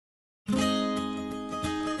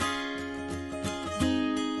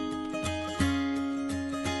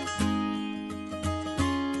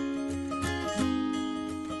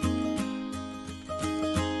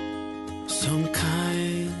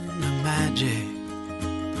magic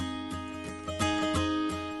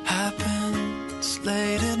happens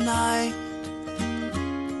late at night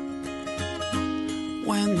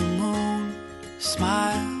when the moon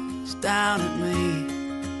smiles down at me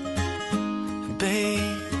and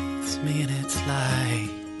bathes me in its light.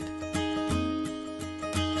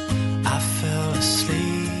 I fell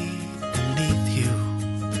asleep beneath you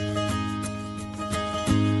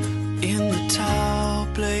in the tall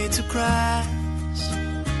blades of grass.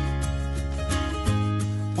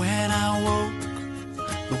 When I woke,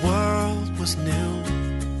 the world was new.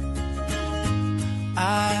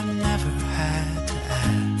 I never had to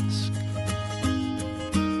ask.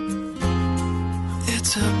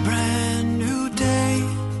 It's a brand new day.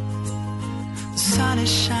 The sun is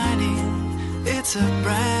shining. It's a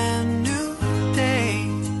brand new day.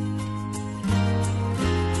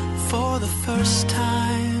 For the first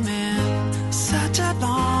time in such a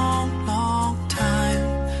long, long time,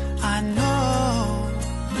 I know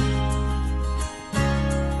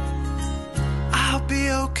I'll be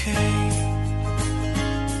okay.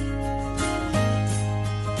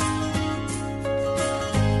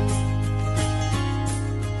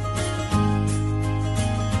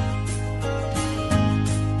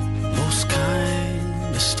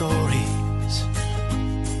 Stories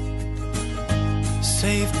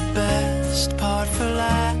save the best part for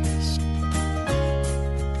last,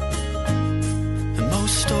 and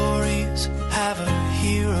most stories have a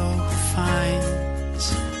hero who finds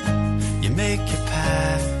you make your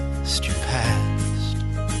past your past.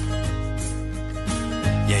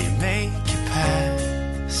 Yeah, you make your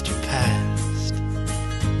past your past.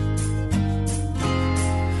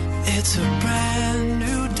 It's a brand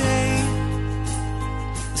new day.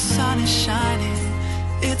 The sun is shining,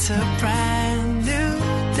 it's a brand new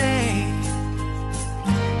day.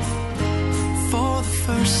 For the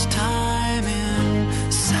first time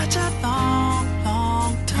in such a long,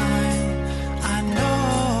 long time, I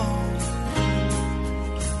know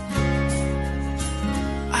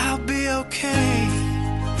I'll be okay.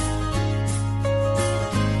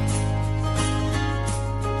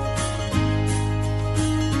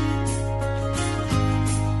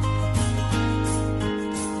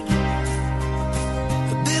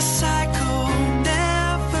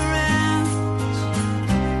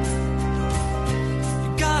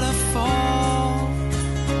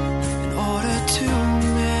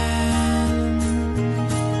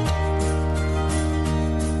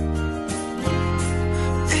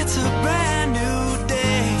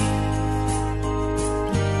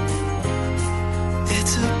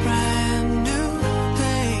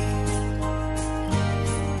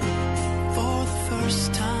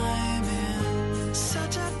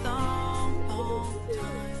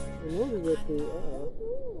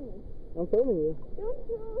 I'm filming you.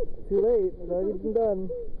 Too late. It's already been done.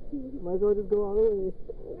 Might as well just go all the way.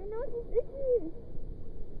 My nose is itchy.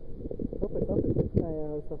 Stop it, stop it. Oh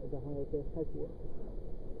yeah, I'll stop it down right there. I see it.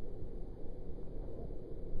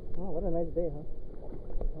 Oh, what a nice day, huh?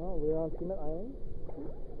 Oh, we're on Peanut Island.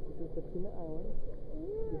 This is the Peanut Island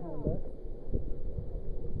behind us.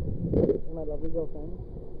 And my lovely girlfriend.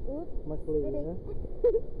 Oops. Marcelina.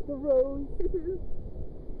 The rose. This is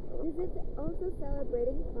also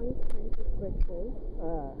celebrating Tony's 25th birthday.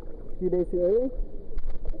 Ah, a few days too early?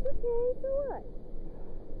 It's okay, so what?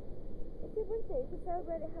 It's your birthday. You can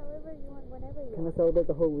celebrate it however you want, whenever you Can I want. celebrate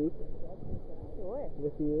the whole week Sure.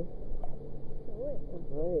 with you? Sure.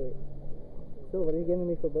 Right. So, what are you giving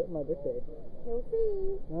me for my birthday? You'll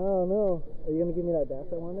see. Oh no. Are you going to give me that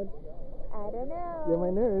bath I wanted? I don't know. You're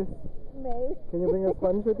my nurse. Maybe. Can you bring a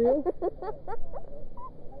sponge with you?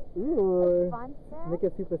 Ooh. Fun stuff. Make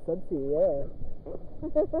it super sudsy, yeah.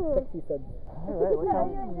 Sexy suds. Alright, So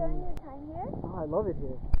are you enjoying your time here? Oh, I love it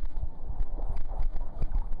here.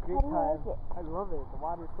 Great How do you time. like it? I love it. The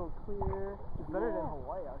water's so clear. It's better than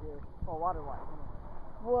Hawaii out here. Oh, water-wise.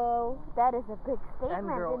 Whoa, that is a big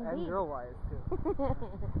statement And girl-wise, too.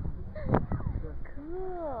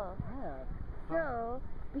 Cool. Yeah. So,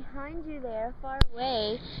 behind you there, far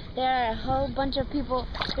away, there are a whole bunch of people,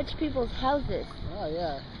 rich people's houses. Oh,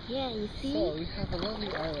 yeah. Yeah, you see? So, we have a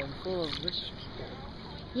lovely island full of rich people.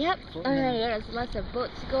 Yep. There's lots of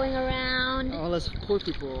boats going around. All us poor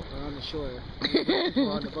people are on the shore.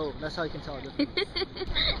 Or on the boat. That's how you can tell the difference.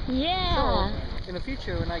 Yeah. So, in the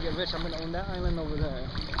future, when I get rich, I'm going to own that island over there.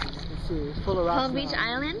 Let's see. It's full of rocks. Palm Beach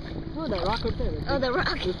Island? No, that rock right there. Oh, the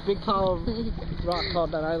rock. This big pile of rock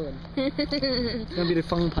called that island. It's going to be the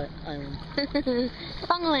Fung Island.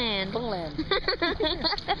 Fungland. Fungland.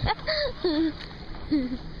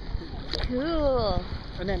 Cool.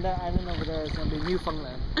 And then that island over there is going to be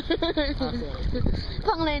Newfoundland.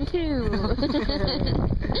 Pungland too.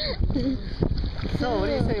 So, what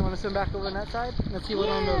do you say? You want to swim back over on that side? Let's see what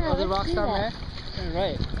on the other rocks do down that. there?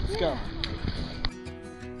 Alright, let's go.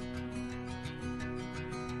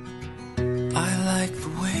 I like the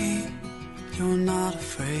way you're not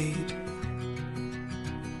afraid